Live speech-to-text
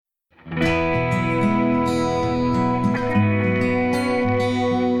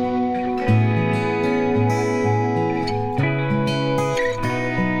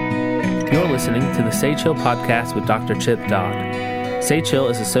listening to the Sage Hill Podcast with Dr. Chip Dodd. Sage Hill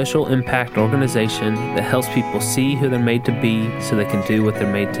is a social impact organization that helps people see who they're made to be so they can do what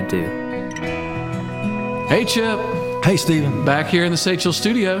they're made to do. Hey, Chip. Hey, Stephen. Back here in the Sage Hill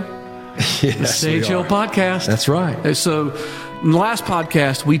studio. Yes, Sage Hill Podcast. That's right. So in the last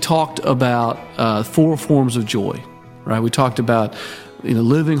podcast, we talked about 4 forms of joy, right? We talked about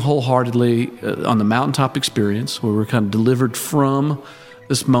living wholeheartedly on the mountaintop experience where we're kind of delivered from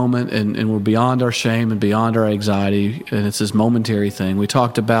this moment and we're beyond our shame and beyond our anxiety, and it's this momentary thing. We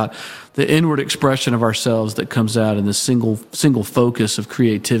talked about the inward expression of ourselves that comes out in this single focus of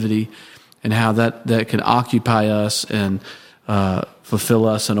creativity and how that can occupy us and fulfill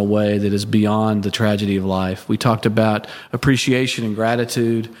us in a way that is beyond the tragedy of life. We talked about appreciation and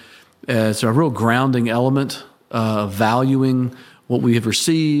gratitude as a real grounding element, valuing what we have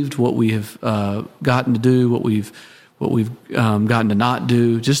received, what we have gotten to do, what we've gotten to not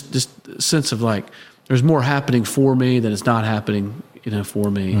do. Just a sense of like there's more happening for me than it's not happening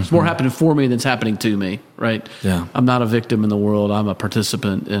for me. Mm-hmm. It's more happening for me than it's happening to me, right? Yeah. I'm not a victim in the world. I'm a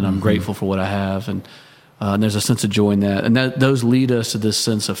participant, and I'm grateful for what I have. And there's a sense of joy in that. And those lead us to this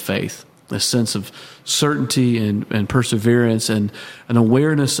sense of faith, this sense of certainty and perseverance and an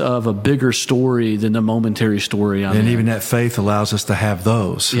awareness of a bigger story than the momentary story. And even that faith allows us to have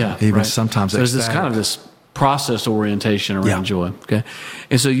those. Yeah, even right. Sometimes. So there's this kind of this process orientation around joy. Okay,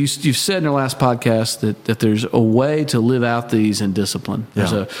 and so you've said in our last podcast that there's a way to live out these in discipline.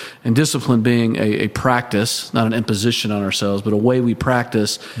 And discipline being a practice, not an imposition on ourselves, but a way we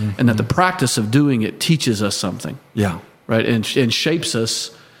practice, and that the practice of doing it teaches us something. Yeah, right, and shapes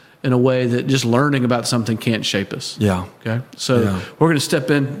us in a way that just learning about something can't shape us. Yeah. Okay. So we're going to step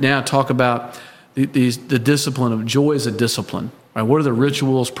in now, talk about the discipline of joy as a discipline. Right. What are the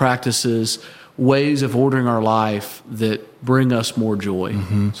rituals, practices, ways of ordering our life that bring us more joy?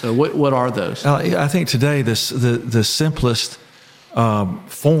 So what are those? I think today the simplest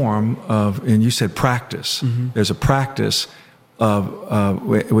form of, and you said practice. There's a practice of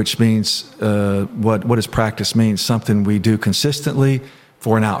which means what does practice mean? Something we do consistently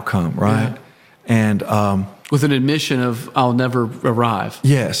for an outcome, right? Yeah. And with an admission of I'll never arrive.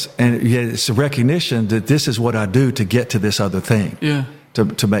 Yes, and it's a recognition that this is what I do to get to this other thing. Yeah.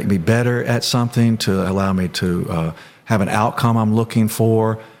 To make me better at something, to allow me to have an outcome I'm looking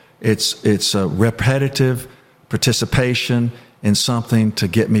for. It's a repetitive participation in something to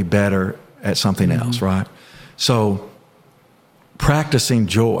get me better at something else, right? So practicing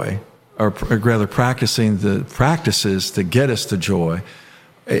joy, or rather practicing the practices that get us to joy,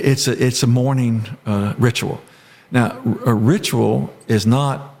 it's a morning ritual. Now, a ritual is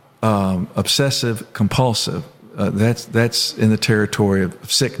not obsessive compulsive. That's in the territory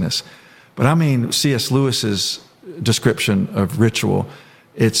of sickness. But I mean C.S. Lewis's description of ritual.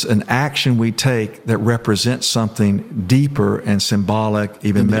 It's an action we take that represents something deeper and symbolic,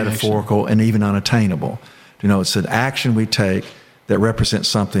 even metaphorical, and even unattainable. It's an action we take that represents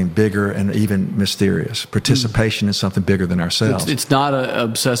something bigger and even mysterious. Participation in something bigger than ourselves. It's not an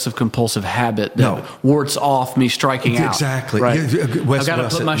obsessive-compulsive habit that warts off me striking out. Exactly. Right? I've got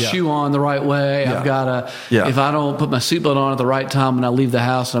to put my shoe on the right way. I've got to, if I don't put my seatbelt on at the right time when I leave the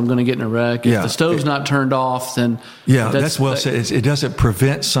house, I'm going to get in a wreck. If the stove's not turned off, then... Yeah, that's well said. It doesn't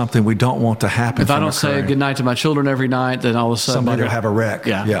prevent something we don't want to happen. If I don't say goodnight to my children every night, then all of a sudden... Somebody will have a wreck.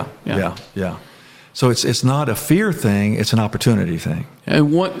 Yeah. So it's not a fear thing, it's an opportunity thing.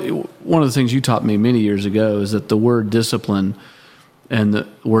 And one of the things you taught me many years ago is that the word discipline and the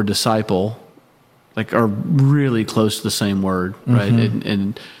word disciple are really close to the same word, right?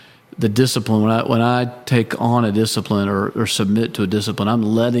 And the discipline, when I take on a discipline or submit to a discipline, I'm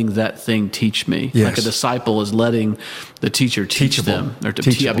letting that thing teach me. Yes. Like a disciple is letting the teacher teach them. Or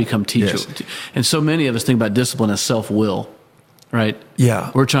I become teacher. Yes. And so many of us think about discipline as self-will. Right?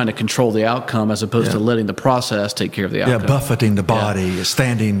 Yeah. We're trying to control the outcome as opposed to letting the process take care of the outcome. Yeah, buffeting the body,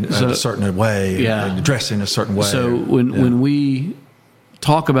 standing a certain way, dressing a certain way. So when we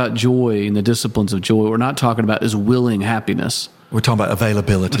talk about joy and the disciplines of joy, what we're not talking about is willing happiness. We're talking about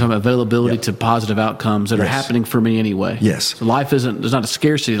availability. We're talking about availability to positive outcomes that are happening for me anyway. Yes. So there's not a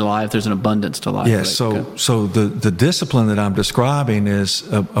scarcity to life, there's an abundance to life. Yes, so the discipline that I'm describing is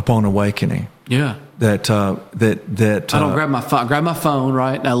upon awakening. Yeah. That I don't grab my phone,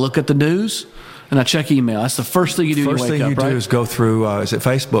 right? And I look at the news and I check email. That's the first thing you do when you wake up, right? First thing you do is go through, is it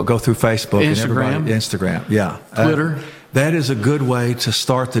Facebook? Go through Facebook. Instagram, yeah. Twitter. That is a good way to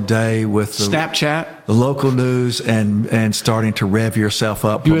start the day with Snapchat, the local news, and starting to rev yourself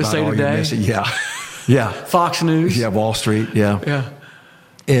up. USA Today. Yeah. Fox News. Yeah, Wall Street. Yeah.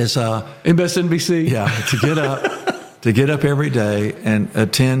 Is MSNBC. Yeah, to get up to get up every day and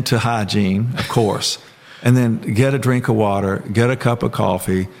attend to hygiene, of course, and then get a drink of water, get a cup of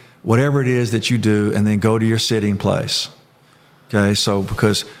coffee, whatever it is that you do, and then go to your sitting place. Okay, so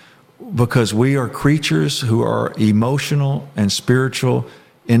because we are creatures who are emotional and spiritual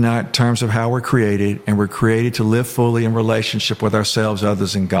in terms of how we're created, and we're created to live fully in relationship with ourselves,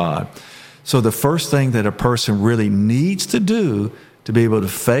 others, and God. So the first thing that a person really needs to do to be able to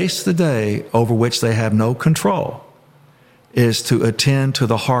face the day over which they have no control is to attend to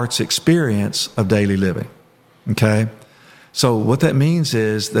the heart's experience of daily living. Okay? So what that means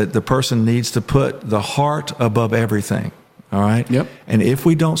is that the person needs to put the heart above everything. All right? Yep. And if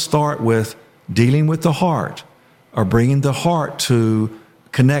we don't start with dealing with the heart or bringing the heart to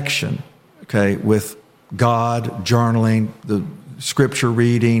connection, okay, with God, journaling, the scripture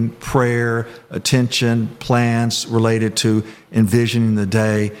reading, prayer, attention, plans related to envisioning the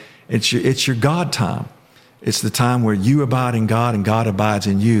day, it's your God time. It's the time where you abide in God and God abides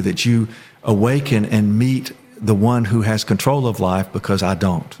in you, that you awaken and meet the one who has control of life, because I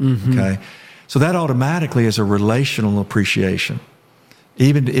don't. Mm-hmm. Okay? So that automatically is a relational appreciation.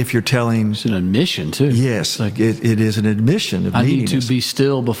 Even if you're telling... It's an admission, too. Yes, it is an admission of neediness. I need to be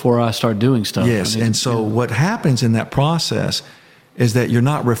still before I start doing stuff. Yes, and so what happens in that process is that you're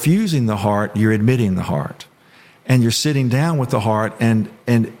not refusing the heart, you're admitting the heart. And you're sitting down with the heart, and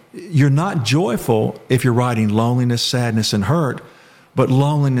you're not joyful if you're writing loneliness, sadness, and hurt, but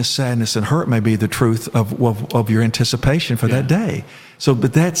loneliness, sadness, and hurt may be the truth of your anticipation for that day. So,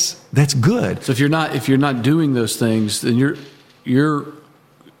 but that's good. So if you're not doing those things, then you're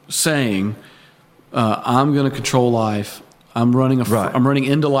saying, I'm going to control life. I'm running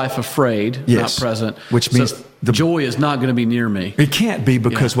into life afraid, not present. Which means the joy is not going to be near me. It can't be,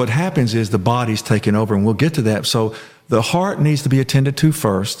 because what happens is the body's taken over, and we'll get to that. So the heart needs to be attended to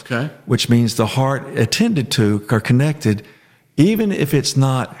first, which means the heart attended to or connected, even if it's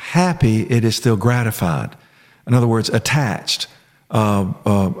not happy, it is still gratified. In other words, attached,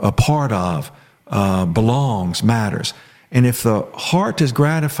 a part of, belongs, matters. And if the heart is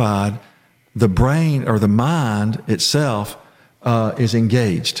gratified, the brain or the mind itself is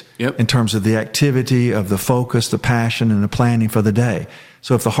engaged in terms of the activity, of the focus, the passion, and the planning for the day.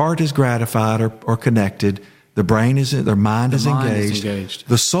 So if the heart is gratified or connected, the brain is, their mind is engaged.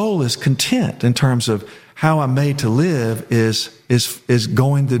 The soul is content in terms of how I'm made to live is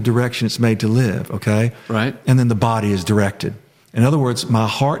going the direction it's made to live. Okay, right. And then the body is directed. In other words, my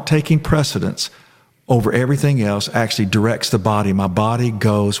heart taking precedence over everything else actually directs the body. My body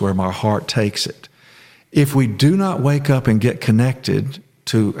goes where my heart takes it. If we do not wake up and get connected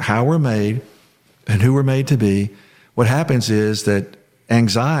to how we're made and who we're made to be, what happens is that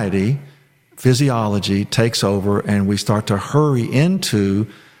anxiety, physiology takes over, and we start to hurry into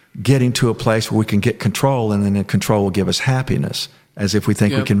getting to a place where we can get control, and then the control will give us happiness, as if we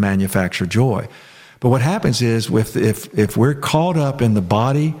think we can manufacture joy. But what happens is if we're caught up in the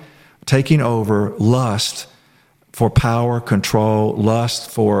body taking over, lust for power, control, lust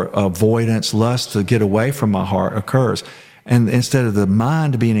for avoidance, lust to get away from my heart occurs. And instead of the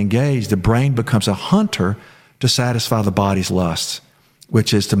mind being engaged, the brain becomes a hunter to satisfy the body's lusts,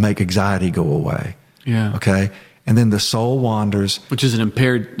 which is to make anxiety go away. Yeah. Okay? And then the soul wanders. Which is an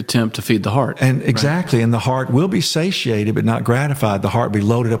impaired attempt to feed the heart. And exactly. Right? And the heart will be satiated but not gratified. The heart will be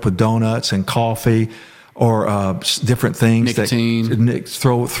loaded up with donuts and coffee or different things. Nicotine. That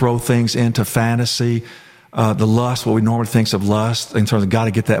throw things into fantasy. The lust, what we normally think of lust, in terms of got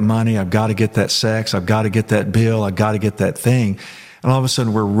to get that money, I've got to get that sex, I've got to get that bill, I've got to get that thing. And all of a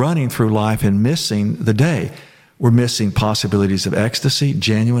sudden we're running through life and missing the day. We're missing possibilities of ecstasy,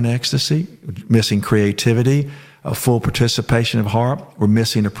 genuine ecstasy, missing creativity, a full participation of heart. We're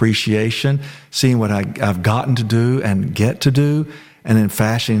missing appreciation, seeing what I've gotten to do and get to do, and then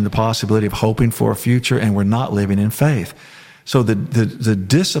fashioning the possibility of hoping for a future, and we're not living in faith. So the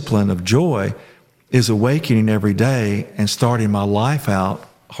discipline of joy is awakening every day and starting my life out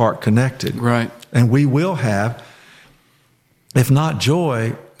heart connected. Right. And we will have, if not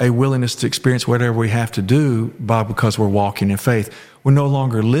joy, a willingness to experience whatever we have to do because we're walking in faith. We're no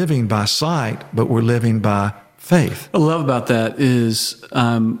longer living by sight, but we're living by faith. What I love about that is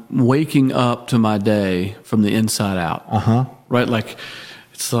waking up to my day from the inside out. Right? Like,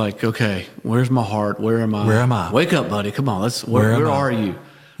 it's like, okay, where's my heart? Where am I? Where am I? Wake up, buddy. Come on. Where are you?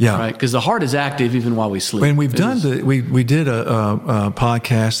 Yeah. Right? Because the heart is active even while we sleep. And we've we did a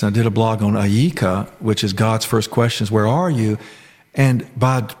podcast, and I did a blog on Ayika, which is God's first questions, where are you? And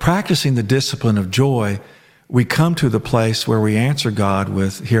by practicing the discipline of joy, we come to the place where we answer God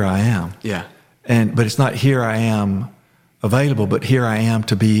with, here I am. Yeah. But it's not here I am available, but here I am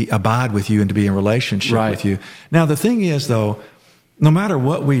to abide with you and to be in relationship with you. Now, the thing is, though, no matter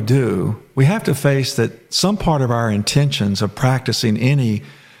what we do, we have to face that some part of our intentions of practicing any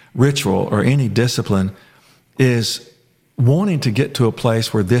ritual or any discipline is wanting to get to a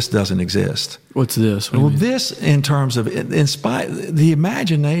place where this doesn't exist. What's this? Well, this in terms of the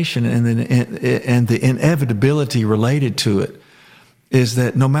imagination and the inevitability related to it is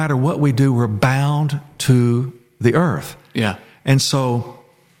that no matter what we do, we're bound to the earth. Yeah. And so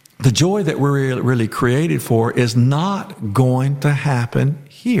the joy that we're really created for is not going to happen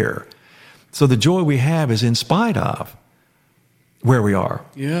here. So the joy we have is in spite of where we are.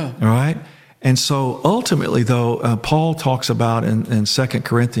 Yeah. All right? And so ultimately, though, Paul talks about in 2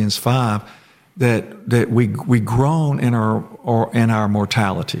 Corinthians 5 that we groan in our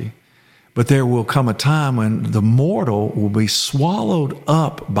mortality. But there will come a time when the mortal will be swallowed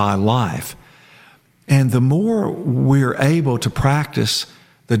up by life. And the more we're able to practice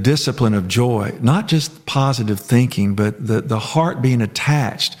the discipline of joy, not just positive thinking, but the heart being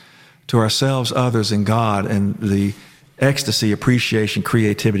attached to ourselves, others, and God, and the ecstasy, appreciation,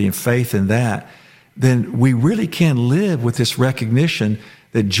 creativity, and faith in that, then we really can live with this recognition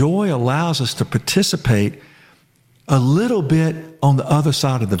that joy allows us to participate a little bit on the other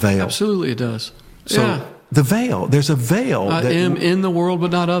side of the veil. Absolutely, it does. So the veil, there's a veil. I am in the world,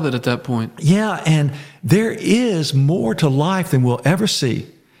 but not of it at that point. Yeah, and there is more to life than we'll ever see.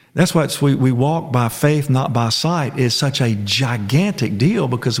 That's why we walk by faith, not by sight, is such a gigantic deal,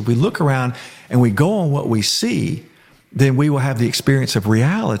 because if we look around and we go on what we see, then we will have the experience of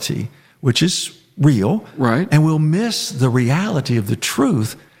reality, which is real. Right. And we'll miss the reality of the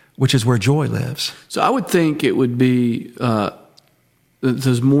truth, which is where joy lives. So I would think it would be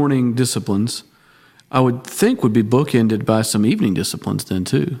those morning disciplines, I would think would be bookended by some evening disciplines then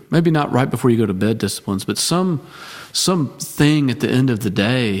too. Maybe not right before you go to bed disciplines, but some thing at the end of the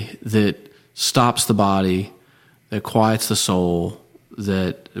day that stops the body, that quiets the soul,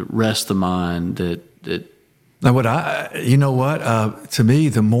 that rests the mind, that Now, to me,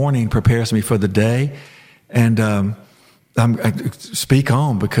 the morning prepares me for the day, and I speak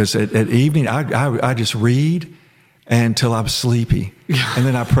on, because at evening I just read until I'm sleepy, and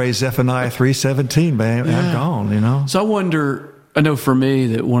then I pray Zephaniah 3:17. Man, I'm gone. So I wonder. I know for me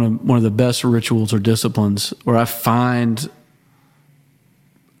that one of the best rituals or disciplines where I find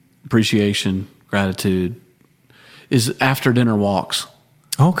appreciation, gratitude, is after dinner walks.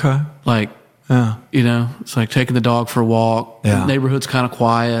 Okay, it's like taking the dog for a walk. Yeah. The neighborhood's kind of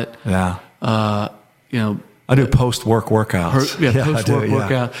quiet. Yeah. I do post-work workouts. Post-work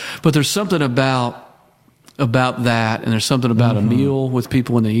workout. But there's something about that, and there's something about a meal with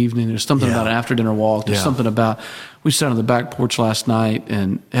people in the evening. There's something about an after-dinner walk. There's something about, we sat on the back porch last night,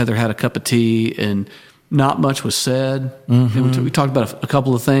 and Heather had a cup of tea, and not much was said. And we talked about a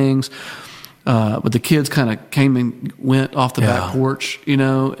couple of things, but the kids kind of came and went off the back porch,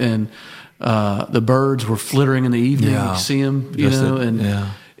 and the birds were flittering in the evening. You see them,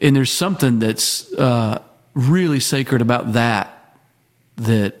 and there's something that's really sacred about that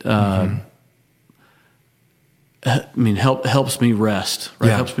helps me rest,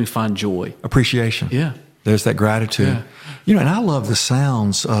 right? Helps me find joy. Appreciation. Yeah. There's that gratitude. Yeah. And I love the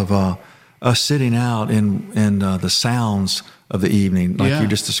sounds of us sitting out in the sounds of the evening, like you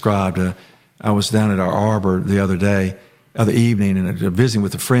just described. I was down at our arbor the other evening, and visiting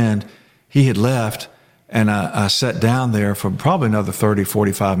with a friend. He had left, and I sat down there for probably another 30,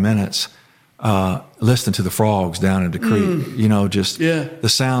 45 minutes, listening to the frogs down in the creek. The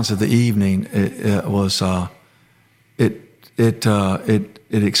sounds of the evening. It was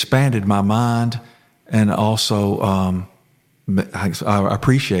it expanded my mind, and also I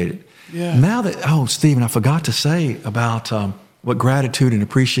appreciate it. Yeah. Now that Stephen, I forgot to say about what gratitude and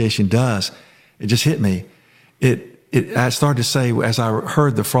appreciation does. It just hit me. I started to say, as I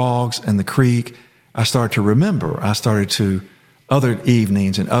heard the frogs and the creek, I started to remember. I started to other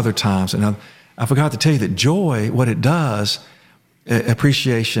evenings and other times, and I forgot to tell you that joy, what it does,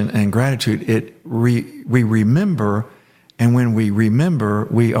 appreciation and gratitude, we remember, and when we remember,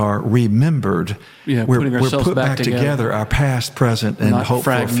 we are remembered. Yeah, we're put back together, our past, present, and hope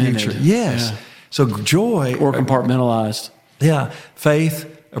for a future. Yes. Yeah. So joy, or compartmentalized. Yeah, faith,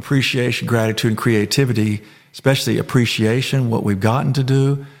 appreciation, gratitude, and creativity, especially appreciation, what we've gotten to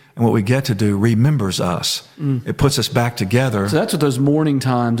do and what we get to do, remembers us. It puts us back together. So that's what those morning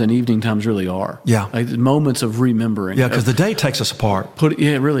times and evening times really are. Yeah. Like moments of remembering. Yeah, because the day takes us apart.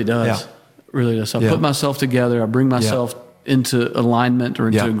 It really does. Yeah. It really does. So I put myself together. I bring myself into alignment or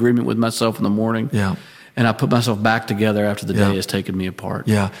into agreement with myself in the morning. Yeah. And I put myself back together after the day has taken me apart.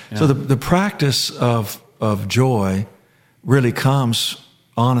 Yeah. So the practice of joy really comes,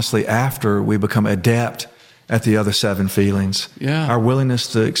 honestly, after we become adept at the other 7 feelings. Yeah. Our willingness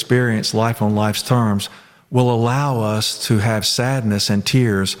to experience life on life's terms will allow us to have sadness and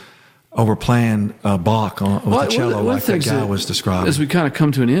tears over playing Bach with the cello, like that guy was describing. As we kind of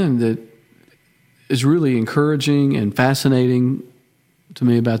come to an end, that is really encouraging and fascinating to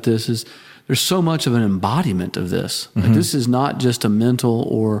me about this is there's so much of an embodiment of this. Mm-hmm. Like, this is not just a mental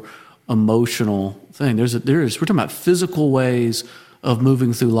or emotional thing. We're talking about physical ways of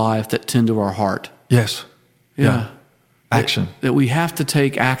moving through life that tend to our heart. Yes. Yeah. Action. That we have to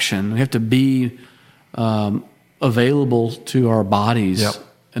take action. We have to be available to our bodies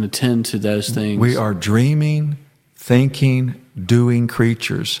and attend to those things. We are dreaming, thinking, doing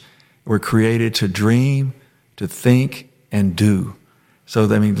creatures. We're created to dream, to think, and do. So,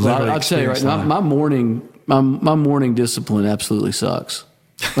 I mean, literally, I'll tell you right now, my morning discipline absolutely sucks.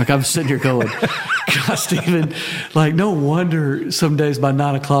 Like, I'm sitting here going, God, Stephen, like, no wonder some days by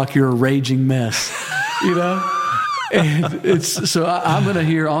 9 o'clock you're a raging mess, you know? And so I'm going to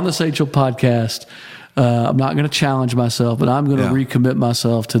hear on the Say Chill podcast, I'm not going to challenge myself, but I'm going to recommit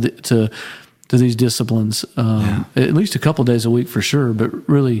myself to these disciplines, at least a couple of days a week for sure, but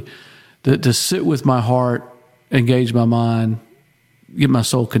really to sit with my heart, engage my mind, get my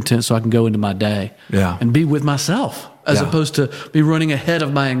soul content so I can go into my day and be with myself as opposed to be running ahead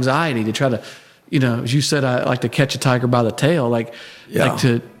of my anxiety to try to, as you said, I like to catch a tiger by the tail,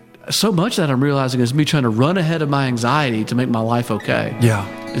 so much that I'm realizing is me trying to run ahead of my anxiety to make my life okay. Yeah.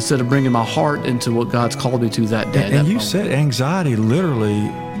 Instead of bringing my heart into what God's called me to that day. And you said anxiety literally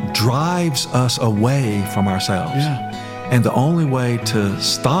drives us away from ourselves. Yeah. And the only way to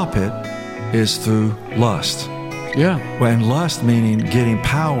stop it is through lust. Yeah. And lust meaning getting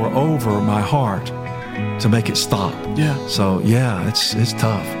power over my heart to make it stop. Yeah. So, it's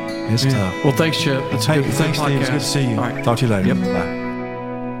tough. It's tough. Well, thanks, Chip. Thanks, Steve. It's good to see you. All right. Talk to you later. Yep. Bye.